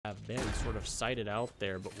been sort of sighted out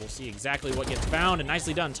there, but we'll see exactly what gets found, and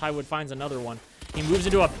nicely done. Tywood finds another one. He moves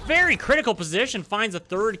into a very critical position, finds a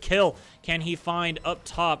third kill. Can he find up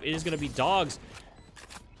top? It is going to be Dogs.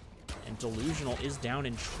 And Delusional is down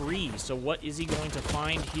in tree. So what is he going to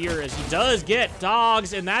find here as he does get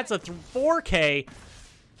Dogs, and that's a 4K.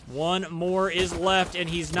 One more is left, and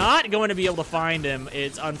he's not going to be able to find him.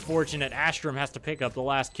 It's unfortunate. Astrom has to pick up the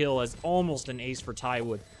last kill as almost an ace for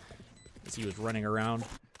Tywood, as he was running around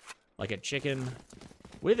like a chicken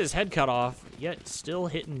with his head cut off, yet still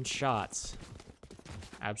hitting shots.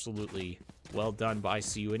 Absolutely well done by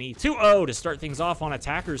CUNE. 2-0 to start things off on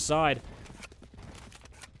attacker's side,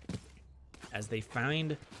 as they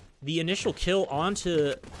find the initial kill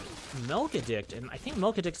onto Melkadict. And I think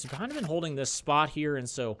Melkadict's kind of been holding this spot here, and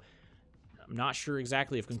so I'm not sure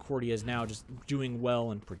exactly if Concordia is now just doing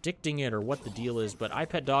well and predicting it or what the deal is, but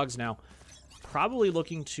iPet Dogs now probably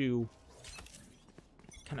looking to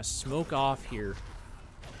kind of smoke off here.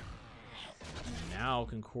 Now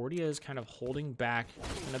Concordia is kind of holding back.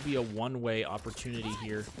 It's going to be a one-way opportunity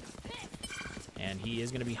here. And he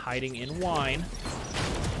is going to be hiding in Wine.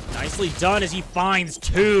 Nicely done as he finds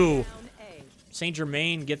two. St.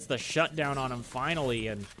 Germain gets the shutdown on him finally,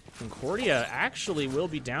 and Concordia actually will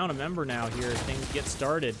be down a member now here as things get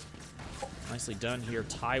started. Nicely done here.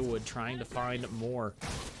 Tywood trying to find more.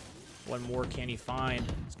 One more can he find?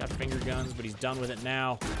 He's got finger guns, but he's done with it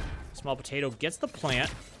now. Small Potato gets the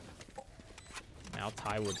plant. Now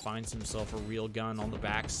Tywood finds himself a real gun on the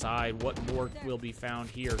backside. What more will be found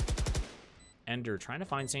here? Ender trying to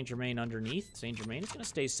find St. Germain underneath. St. Germain is going to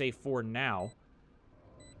stay safe for now.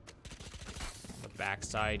 On the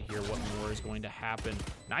backside here, what more is going to happen?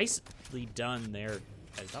 Nicely done there,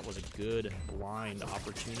 as that was a good blind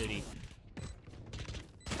opportunity.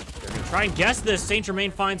 They're going to try and guess this. St.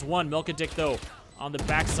 Germain finds one. Melkadict, though, on the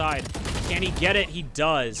backside. Can he get it? He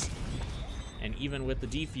does. And even with the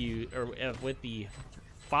defuse, or with the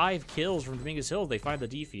 5 kills from Dominguez Hills, they find the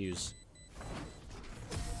defuse.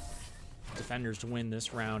 Defenders to win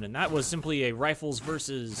this round, and that was simply a rifles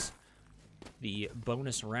versus the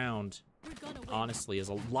bonus round. Honestly, as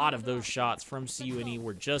a lot of those shots from CUNE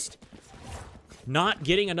were just not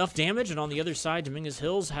getting enough damage, and on the other side, Dominguez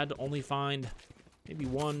Hills had to only find maybe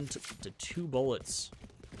 1 to 2 bullets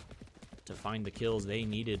to find the kills they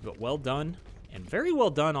needed. But well done, and very well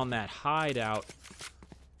done on that hideout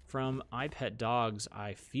from iPet Dogs.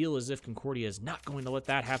 I feel as if Concordia is not going to let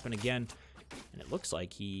that happen again, and it looks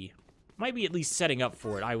like he might be at least setting up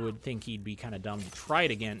for it. I would think he'd be kind of dumb to try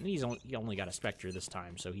it again. He only got a Spectre this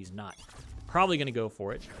time, so he's not probably going to go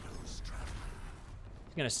for it. He's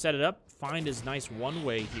going to set it up, find his nice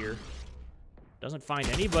one-way here. Doesn't find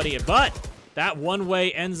anybody, but that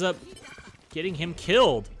one-way ends up getting him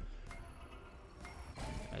killed.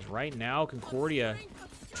 As right now, Concordia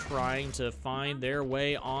trying to find their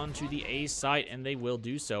way onto the A site, and they will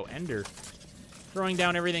do so. Ender throwing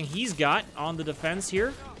down everything he's got on the defense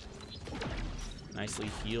here.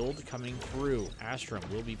 Nicely healed coming through. Astrom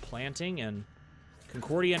will be planting, and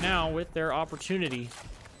Concordia now with their opportunity.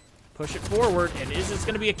 Push it forward, and is this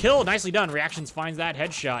going to be a kill? Nicely done. Reactions finds that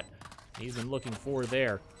headshot he's been looking for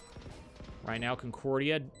there. Right now,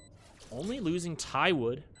 Concordia only losing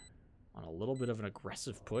Tywood on a little bit of an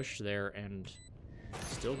aggressive push there, and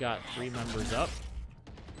still got 3 members up.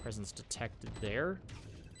 Presence detected there.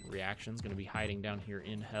 Reaction's going to be hiding down here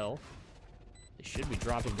in Hell. They should be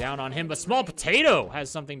dropping down on him, but Small Potato has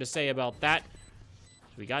something to say about that.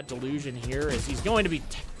 So we got Delusion here as he's going to be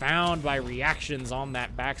found by Reactions on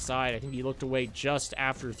that backside. I think he looked away just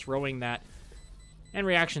after throwing that, and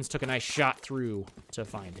Reactions took a nice shot through to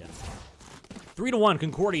find him. 3-1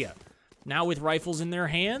 Concordia, now with rifles in their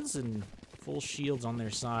hands and full shields on their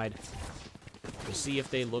side. We'll see if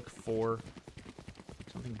they look for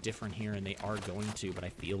something different here, and they are going to, but I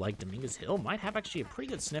feel like Dominguez Hill might have actually a pretty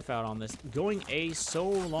good sniff out on this. Going A so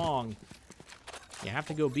long, you have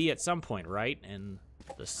to go B at some point, right? And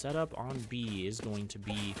the setup on B is going to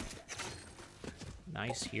be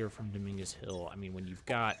nice here from Dominguez Hill. I mean, when you've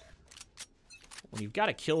got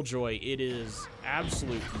a Killjoy, it is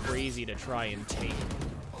absolute crazy to try and take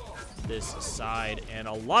this side, and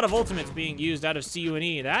a lot of ultimates being used out of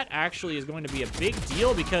CUNE. That actually is going to be a big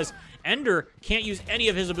deal because Ender can't use any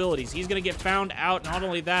of his abilities. He's going to get found out. Not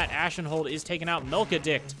only that, Ashenhold is taken out.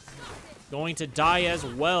 Melkadict going to die as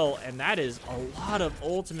well, and that is a lot of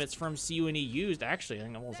ultimates from CUNE used. Actually, I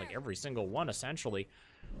think almost like every single one, essentially.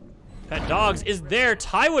 Pet Dogs is there.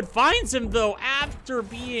 Tywood finds him, though, after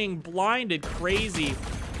being blinded crazy.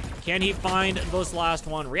 Can he find this last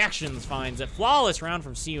one? Reactions finds it. Flawless round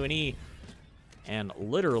from CUNE. And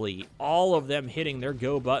literally all of them hitting their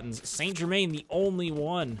go buttons. Saint Germain, the only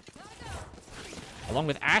one, along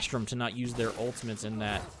with Astrum, to not use their ultimates in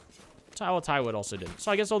that. Tywood also didn't.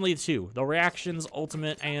 So I guess only two. The Reactions,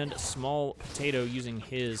 ultimate, and Small Potato using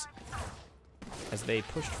his as they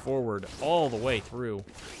pushed forward all the way through.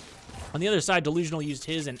 On the other side, Delusional used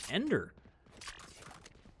his, and Ender.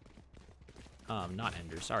 Not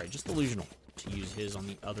Ender, sorry, just Delusional to use his on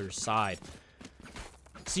the other side.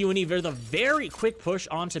 CUNE, the very quick push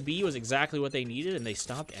onto B was exactly what they needed, and they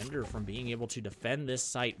stopped Ender from being able to defend this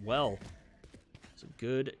site well. It's a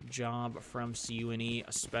good job from CUNE,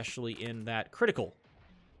 especially in that critical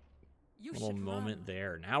little moment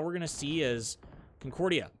there. Now we're going to see as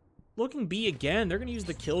Concordia looking B again. They're going to use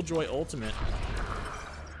the Killjoy ultimate.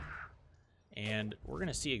 And we're going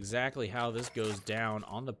to see exactly how this goes down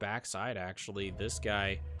on the backside, actually. This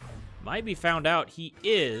guy might be found out. He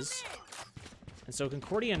is. And so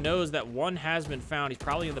Concordia knows that one has been found. He's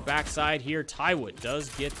probably in the backside here. Tywood does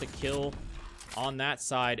get the kill on that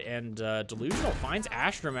side. And Delusional finds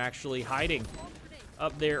Astrum actually hiding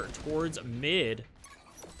up there towards mid.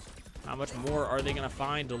 How much more are they going to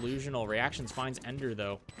find? Delusional. Reactions finds Ender,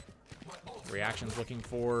 though. Reactions looking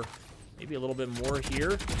for maybe a little bit more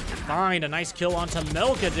here. Find a nice kill onto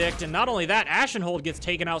Melkadict, and not only that, Ashenhold gets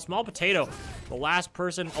taken out. Small Potato, the last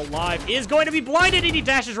person alive, is going to be blinded, and he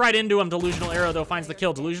dashes right into him. Delusional Arrow, though, finds the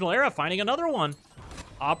kill. Delusional Arrow finding another one.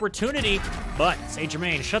 Opportunity, but Saint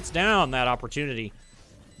Germain shuts down that opportunity.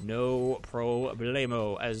 No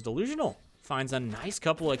problemo, as Delusional finds a nice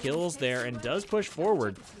couple of kills there and does push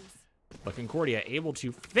forward. But Concordia able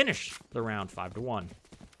to finish the round 5-1.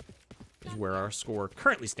 Is where our score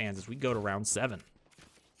currently stands as we go to round 7.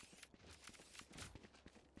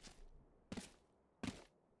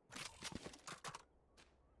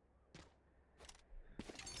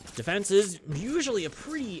 Defense is usually a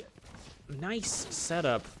pretty nice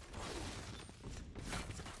setup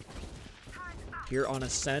here on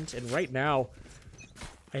Ascent, and right now,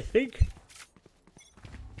 I think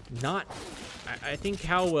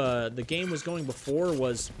how the game was going before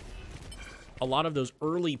was a lot of those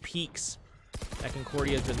early peaks that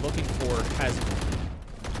Concordia has been looking for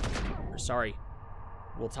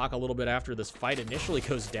we'll talk a little bit after this fight initially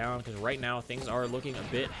goes down, because right now things are looking a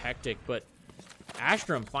bit hectic, but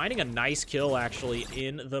Astrum finding a nice kill actually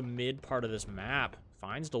in the mid part of this map.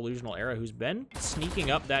 Finds Delusional Arrow, who's been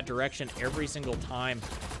sneaking up that direction every single time.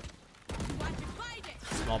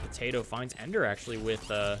 Small Potato finds Ender actually with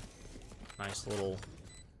a nice little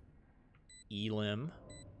elim.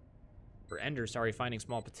 For Ender, sorry, finding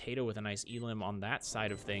Small Potato with a nice elim on that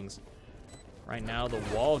side of things. Right now, the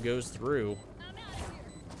wall goes through.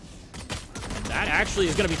 And that actually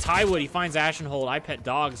is going to be Tywood. He finds Ashenhold. I Pet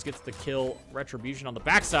Dogs gets the kill. Retribution on the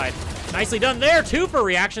backside. Nicely done there, too, for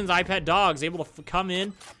Reactions. I Pet Dogs able to come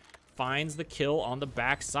in. Finds the kill on the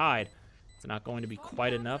backside. It's not going to be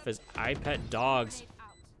quite enough as I Pet Dogs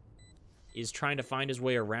is trying to find his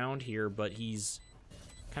way around here, but he's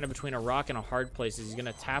kind of between a rock and a hard place. He's going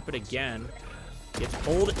to tap it again. Gets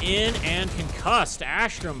pulled in and concussed.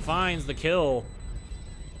 Astrum finds the kill.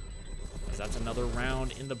 That's another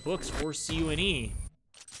round in the books for CUNE.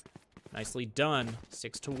 Nicely done.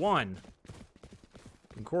 6-1.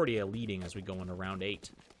 Concordia leading as we go into round 8.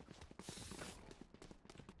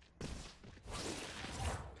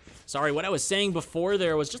 Sorry, what I was saying before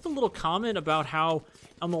there was just a little comment about how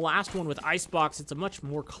on the last one with Icebox, it's a much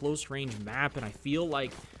more close-range map, and I feel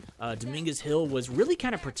like Dominguez Hill was really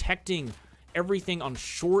kind of protecting everything on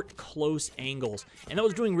short, close angles, and that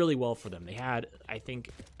was doing really well for them. They had, I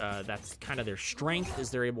think, that's kind of their strength,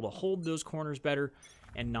 is they're able to hold those corners better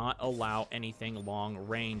and not allow anything long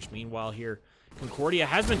range. Meanwhile here, Concordia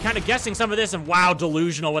has been kind of guessing some of this, and wow,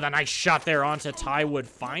 Delusional with a nice shot there onto Tywood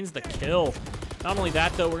finds the kill. Not only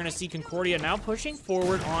that, though, we're going to see Concordia now pushing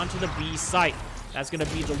forward onto the B site. That's going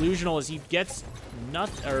to be Delusional as he gets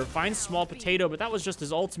finds Small Potato, but that was just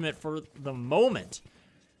his ultimate for the moment.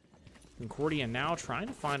 Concordia now trying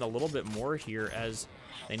to find a little bit more here as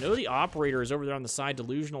they know the operator is over there on the side.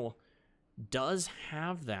 Delusional does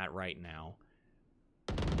have that right now.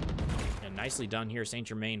 And nicely done here. Saint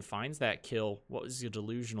Germain finds that kill. What was the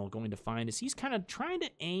Delusional going to find is he's kind of trying to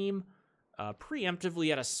aim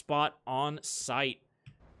preemptively at a spot on site.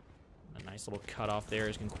 A nice little cutoff there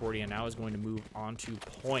as Concordia now is going to move on to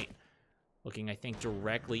point. Looking, I think,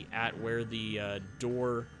 directly at where the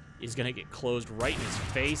door is going to get closed right in his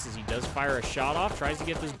face as he does fire a shot off. Tries to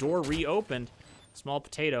get this door reopened. Small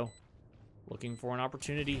Potato looking for an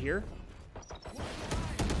opportunity here.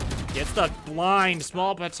 Gets the blind.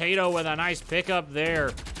 Small Potato with a nice pickup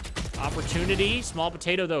there. Opportunity. Small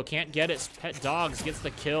Potato, though, can't get it. Pet Dogs gets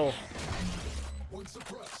the kill.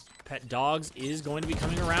 Pet Dogs is going to be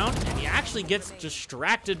coming around, and he actually gets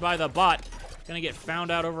distracted by the bot. Gonna get found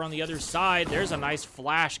out over on the other side. There's a nice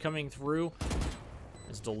flash coming through.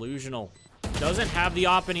 It's Delusional. Doesn't have the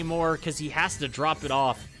op anymore because he has to drop it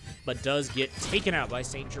off, but does get taken out by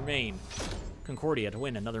St. Germain. Concordia to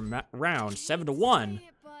win another round, 7-1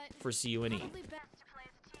 for CUNE.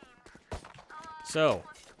 So,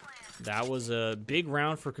 that was a big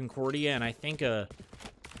round for Concordia, and I think a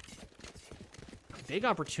big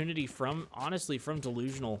opportunity honestly, from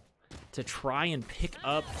Delusional to try and pick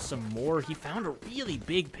up some more. He found a really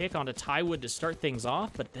big pick onto Tywood to start things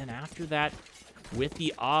off, but then after that, with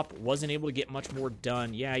the op, wasn't able to get much more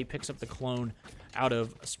done. Yeah, he picks up the clone out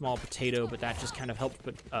of a Small Potato, but that just kind of helped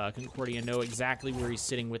Concordia know exactly where he's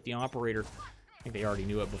sitting with the operator. I think they already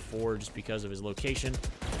knew it before just because of his location.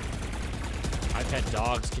 iPet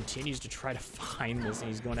Dogs continues to try to find this, and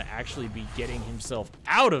he's going to actually be getting himself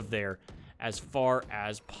out of there as far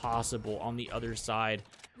as possible. On the other side,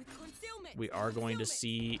 we are going to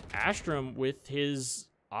see Astrom with his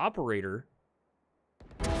operator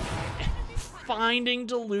finding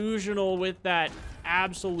Delusional with that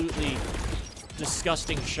absolutely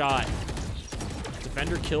disgusting shot.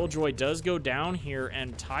 Defender Killjoy does go down here,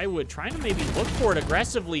 and Tywood trying to maybe look for it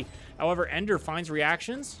aggressively. However, Ender finds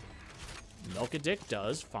reactions. Milkadick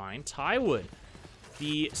does find Tywood.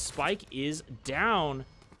 The spike is down.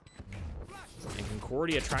 And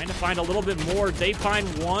Concordia trying to find a little bit more. They find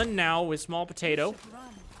one now with Small Potato.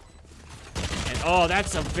 And oh,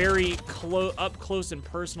 that's a very up close and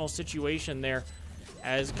personal situation there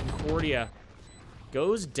as Concordia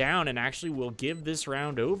goes down and actually will give this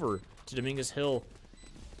round over to Dominguez Hill.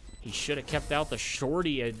 He should have kept out the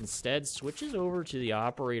shorty and instead switches over to the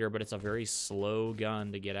operator, but it's a very slow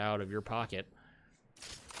gun to get out of your pocket.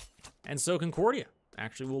 And so Concordia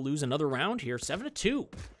actually will lose another round here, 7-2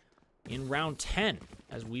 in round 10,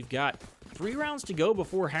 as we've got 3 rounds to go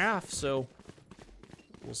before half, so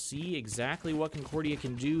we'll see exactly what Concordia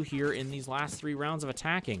can do here in these last 3 rounds of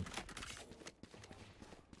attacking.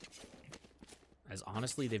 As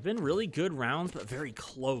honestly, they've been really good rounds, but very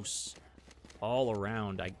close all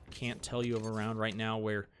around. I can't tell you of a round right now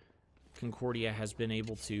where Concordia has been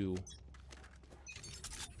able to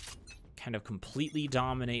kind of completely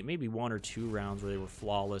dominate. Maybe 1 or 2 rounds where they were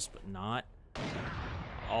flawless, but not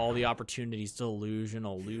all the opportunities.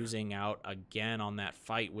 Delusional losing out again on that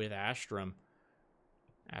fight with Astrom.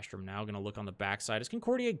 Astrom now going to look on the backside as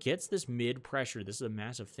Concordia gets this mid pressure. This is a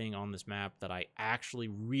massive thing on this map that I actually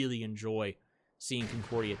really enjoy seeing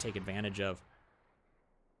Concordia take advantage of.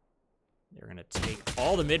 They're going to take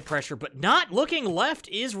all the mid pressure, but not looking left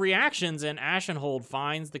is reactions, and Ashenhold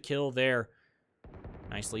finds the kill there.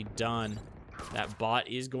 Nicely done. That bot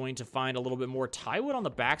is going to find a little bit more. Tywood on the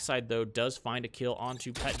backside, though, does find a kill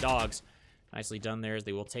onto Pet Dogs. Nicely done there as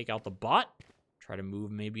they will take out the bot. Try to move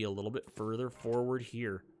maybe a little bit further forward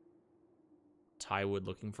here. Tywood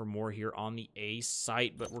looking for more here on the A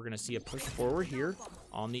site, but we're going to see a push forward here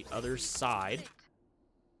on the other side.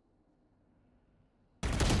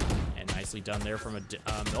 And nicely done there from a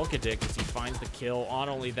Milkadick as he finds the kill. Not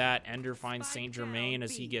only that, Ender finds St. Germain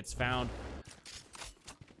as he gets found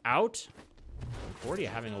out. Concordia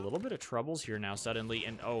having a little bit of troubles here now suddenly,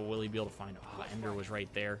 and oh, will he be able to find, oh, Ender was right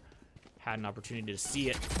there. Had an opportunity to see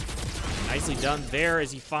it. Nicely done there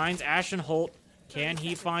as he finds Ashenholt. Can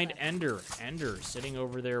he find Ender? Ender sitting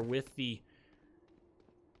over there with the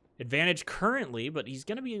advantage currently, but he's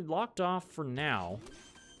going to be locked off for now.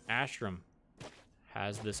 Astrom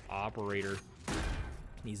has this operator.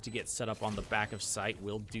 Needs to get set up on the back of site.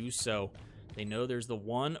 Will do so. They know there's the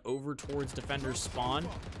one over towards Defender's spawn.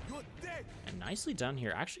 And nicely done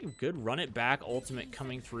here. Actually, good run it back ultimate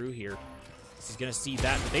coming through here. This is going to see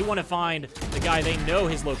that. But they want to find the guy. They know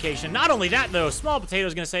his location. Not only that, though, Small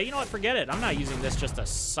Potato's going to say, you know what, forget it. I'm not using this just to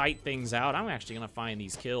sight things out. I'm actually going to find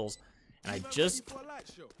these kills. And I just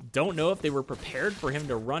don't know if they were prepared for him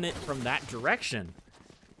to run it from that direction.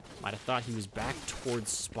 Might have thought he was back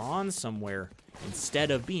towards spawn somewhere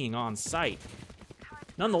instead of being on site.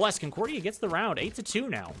 Nonetheless, Concordia gets the round, 8-2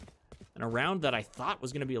 now. And a round that I thought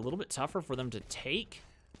was going to be a little bit tougher for them to take.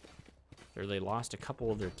 They lost a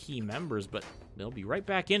couple of their key members, but they'll be right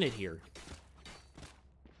back in it here.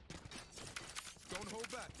 Don't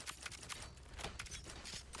hold back.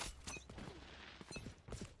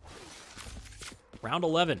 Round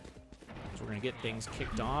 11. So we're going to get things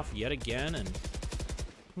kicked off yet again, and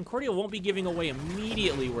Concordia won't be giving away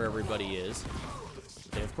immediately where everybody is.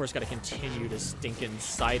 They, of course, got to continue to stinking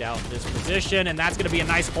sight out this position, and that's going to be a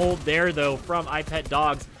nice hold there, though, from iPet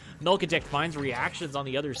Dogs. Milkadick finds reactions on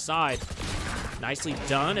the other side. Nicely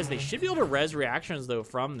done, as they should be able to res reactions, though,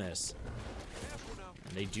 from this.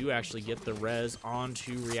 And they do actually get the res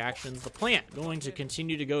onto reactions. The plant going to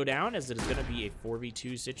continue to go down as it is going to be a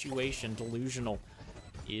 4v2 situation. Delusional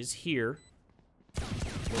is here,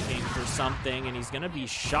 looking for something, and he's going to be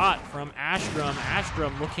shot from Astrum.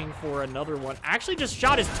 Astrum looking for another one. Actually just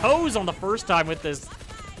shot his toes on the first time with this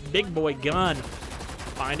big boy gun.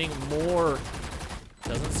 Finding more.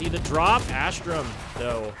 Doesn't see the drop. Astrum,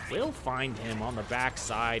 though, will find him on the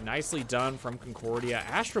backside. Nicely done from Concordia.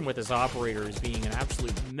 Astrum with his operator is being an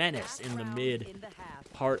absolute menace in the mid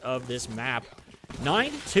part of this map.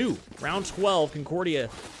 9-2, round 12. Concordia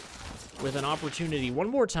with an opportunity one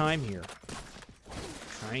more time here.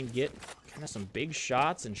 Try and get kind of some big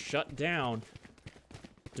shots and shut down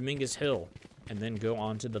Dominguez Hill, and then go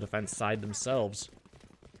on to the defense side themselves,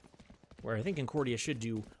 where I think Concordia should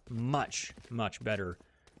do much, much better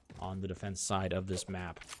on the defense side of this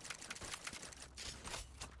map.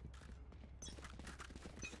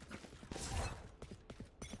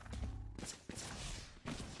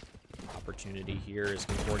 Opportunity here is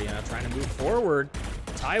Concordia now trying to move forward.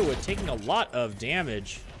 Tywood taking a lot of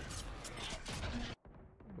damage.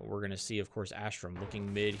 But we're going to see, of course, Astrum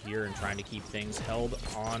looking mid here and trying to keep things held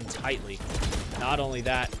on tightly. Not only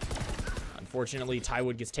that, unfortunately,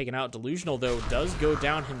 Tywood gets taken out. Delusional, though, does go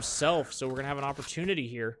down himself, so we're going to have an opportunity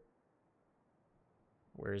here.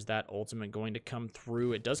 Where is that ultimate going to come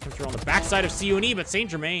through? It does come through on the backside of CUNE, but St.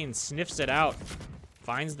 Germain sniffs it out.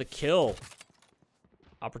 Finds the kill.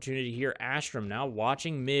 Opportunity here. Astrum now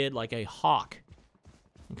watching mid like a hawk.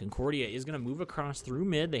 And Concordia is going to move across through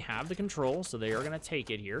mid. They have the control, so they are going to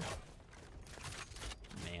take it here.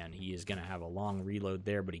 Man, he is going to have a long reload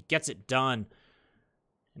there, but he gets it done.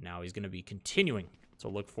 And now he's going to be continuing to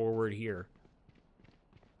look forward here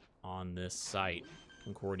on this site.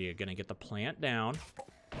 Concordia going to get the plant down.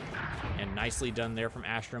 And nicely done there from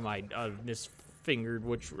Astrum. I misfingered,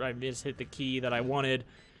 which I hit the key that I wanted.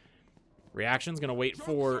 Reaction's going to wait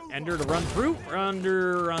for Ender to run through.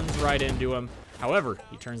 Ender runs right into him. However,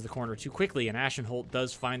 he turns the corner too quickly, and Ashenholt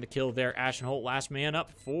does find the kill there. Ashenholt last man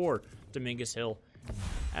up for Dominguez Hill,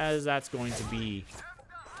 as that's going to be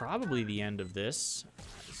probably the end of this.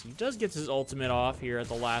 He does get his ultimate off here at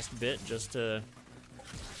the last bit just to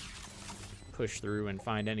push through and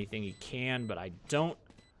find anything he can, but I don't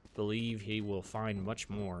believe he will find much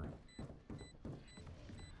more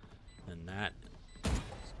than that.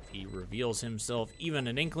 He reveals himself even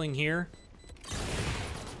an inkling here.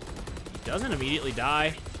 He doesn't immediately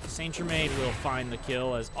die. St. Germain will find the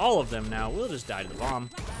kill, as all of them now will just die to the bomb.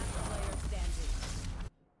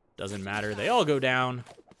 Doesn't matter, they all go down,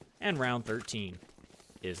 and round 13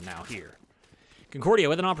 is now here. Concordia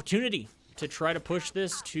with an opportunity to try to push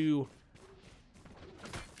this to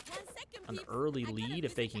an early lead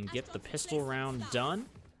if they can get the pistol round done.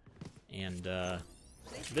 And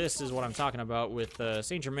this is what I'm talking about with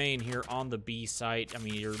St. Germain here on the B site. I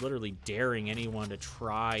mean, you're literally daring anyone to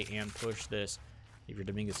try and push this. If you're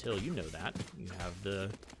Dominguez Hill, you know that. You have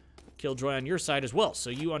the Killjoy on your side as well, so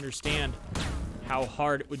you understand how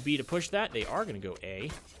hard it would be to push that. They are going to go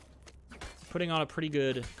A. Putting on a pretty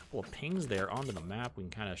good couple of pings there onto the map. We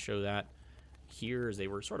can kind of show that here as they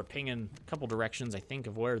were sort of pinging a couple directions, I think,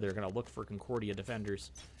 of where they're going to look for Concordia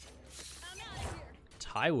defenders.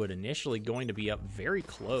 Tywood initially going to be up very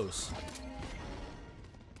close.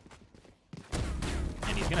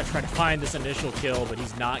 And he's going to try to find this initial kill, but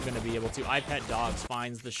he's not going to be able to. iPet Dogs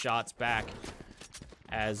finds the shots back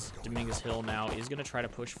as Dominguez Hill now is going to try to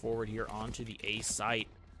push forward here onto the A site.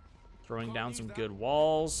 Throwing down some good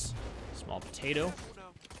walls. Small Potato.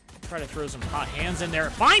 Try to throw some hot hands in there.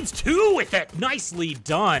 Finds two with it. Nicely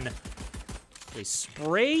done. They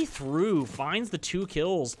spray through. Finds the 2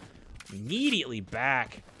 kills. Immediately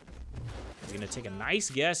back. He's going to take a nice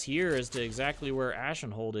guess here as to exactly where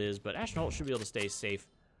Ashenholt is, but Ashenholt should be able to stay safe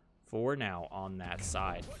for now on that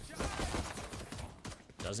side.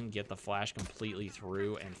 Doesn't get the flash completely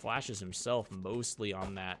through and flashes himself mostly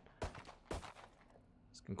on that.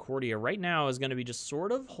 Concordia right now is going to be just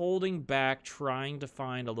sort of holding back, trying to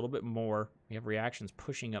find a little bit more. We have reactions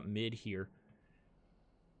pushing up mid here.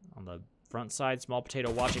 On the front side, Small Potato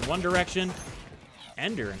watching one direction.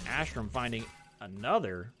 Ender and Astrum finding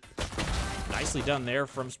another. Nicely done there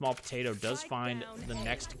from Small Potato. Does find the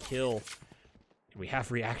next kill. We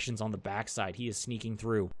have reactions on the backside. He is sneaking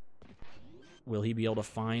through. Will he be able to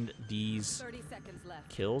find these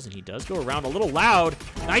kills? And he does go around a little loud.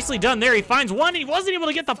 Nicely done there. He finds one, and he wasn't able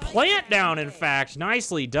to get the plant down, in fact.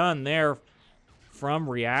 Nicely done there from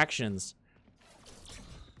reactions.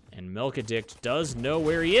 And Milkaddict does know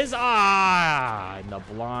where he is. And the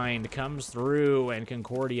blind comes through, and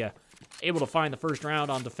Concordia able to find the first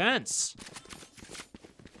round on defense.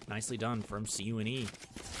 Nicely done from CUNE.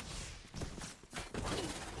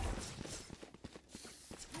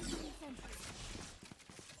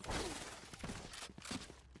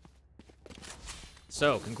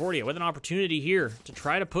 So, Concordia with an opportunity here to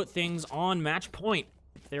try to put things on match point.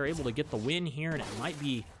 If they're able to get the win here, and it might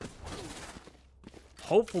be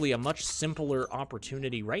hopefully a much simpler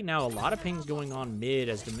opportunity. Right now, a lot of pings going on mid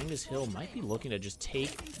as Dominguez Hill might be looking to just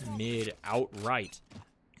take mid outright.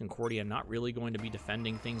 Concordia not really going to be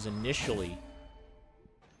defending things initially.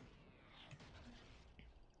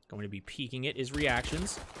 Going to be peeking it is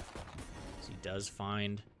reactions. So he does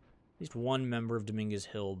find at least one member of Dominguez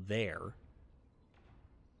Hill there.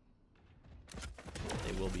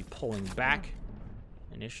 They will be pulling back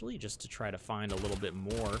initially just to try to find a little bit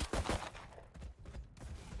more.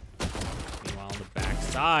 Meanwhile, on the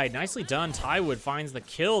backside, nicely done. Tywood finds the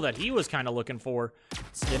kill that he was kind of looking for.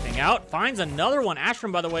 Sniffing out, finds another one.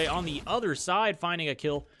 Ashram, by the way, on the other side, finding a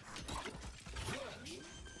kill.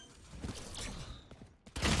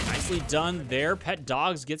 Nicely done there. Pet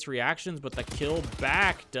Dogs gets reactions, but the kill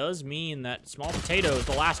back does mean that Small Potato is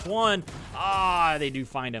the last one. Ah, they do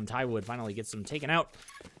find him. Tywood finally gets him taken out.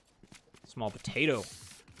 Small Potato,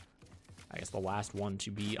 I guess the last one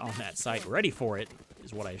to be on that site, ready for it,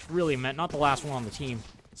 is what I really meant. Not the last one on the team.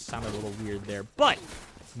 Sounded a little weird there. But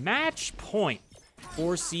match point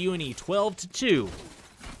for CUNE, 12-2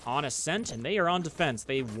 on Ascent, and they are on defense.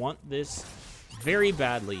 They want this very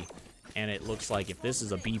badly, and it looks like if this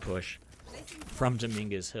is a B push from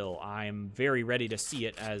Dominguez Hill, I'm very ready to see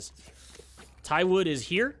it as Tywood is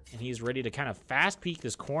here, and he's ready to kind of fast peek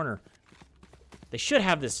this corner. They should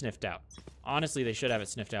have this sniffed out. Honestly, they should have it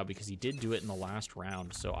sniffed out because he did do it in the last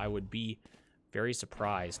round, so I would be very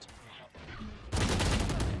surprised.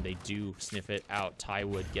 And they do sniff it out.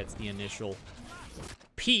 Tywood gets the initial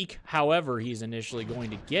peek. However, he's initially going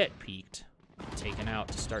to get peeked, taken out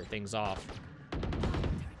to start things off.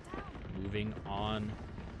 Moving on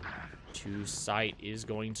to site is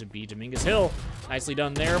going to be Dominguez Hill. Nicely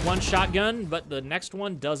done there. One shotgun, but the next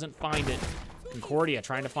one doesn't find it. Concordia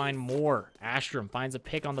trying to find more. Astrom finds a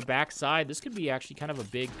pick on the backside. This could be actually kind of a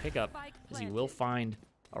big pickup, as he will find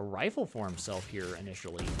a rifle for himself here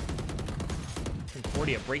initially.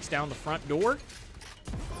 Concordia breaks down the front door,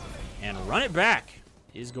 and run it back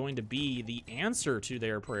is going to be the answer to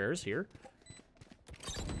their prayers here.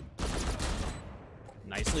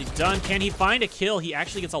 Nicely done. Can he find a kill? He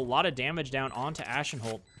actually gets a lot of damage down onto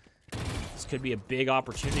Ashenholt. This could be a big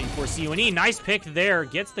opportunity for CUNE. Nice pick there.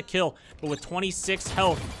 Gets the kill, but with 26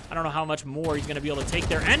 health, I don't know how much more he's going to be able to take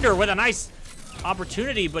there. Ender with a nice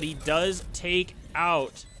opportunity, but he does take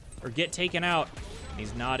out, or get taken out.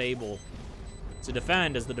 He's not able to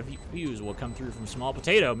defend as the defuse will come through from Small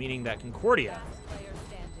Potato, meaning that Concordia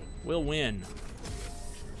will win.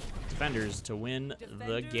 Defenders to win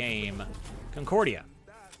the game. Concordia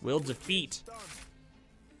will defeat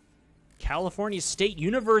California State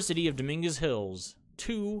University of Dominguez Hills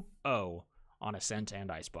 2-0 on Ascent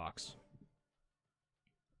and Icebox.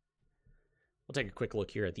 We'll take a quick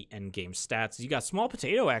look here at the endgame stats. You got Small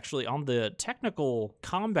Potato actually on the technical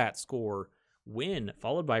combat score win,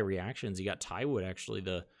 followed by reactions. You got Tywood actually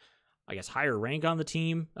the, I guess, higher rank on the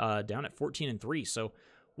team, down at 14-3. So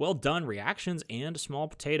well done, reactions and Small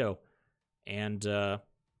Potato. And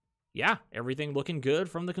yeah, everything looking good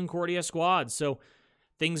from the Concordia squad. So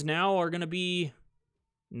things now are going to be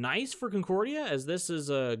nice for Concordia, as this is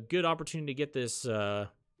a good opportunity to get this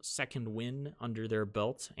second win under their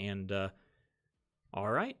belt. And all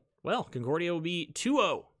right, well, Concordia will be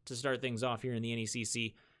 2-0 to start things off here in the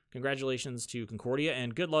NECC. Congratulations to Concordia,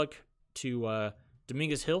 and good luck to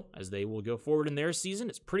Dominguez Hill as they will go forward in their season.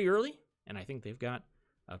 It's pretty early, and I think they've got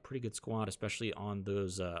a pretty good squad, especially on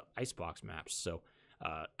those Icebox maps. So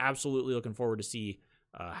absolutely looking forward to see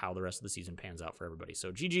how the rest of the season pans out for everybody.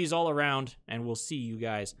 So GG's all around, and we'll see you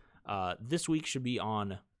guys. This week should be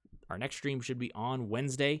on, our next stream should be on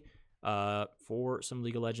Wednesday for some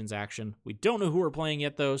League of Legends action. We don't know who we're playing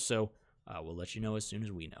yet, though, so we'll let you know as soon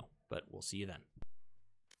as we know. But we'll see you then.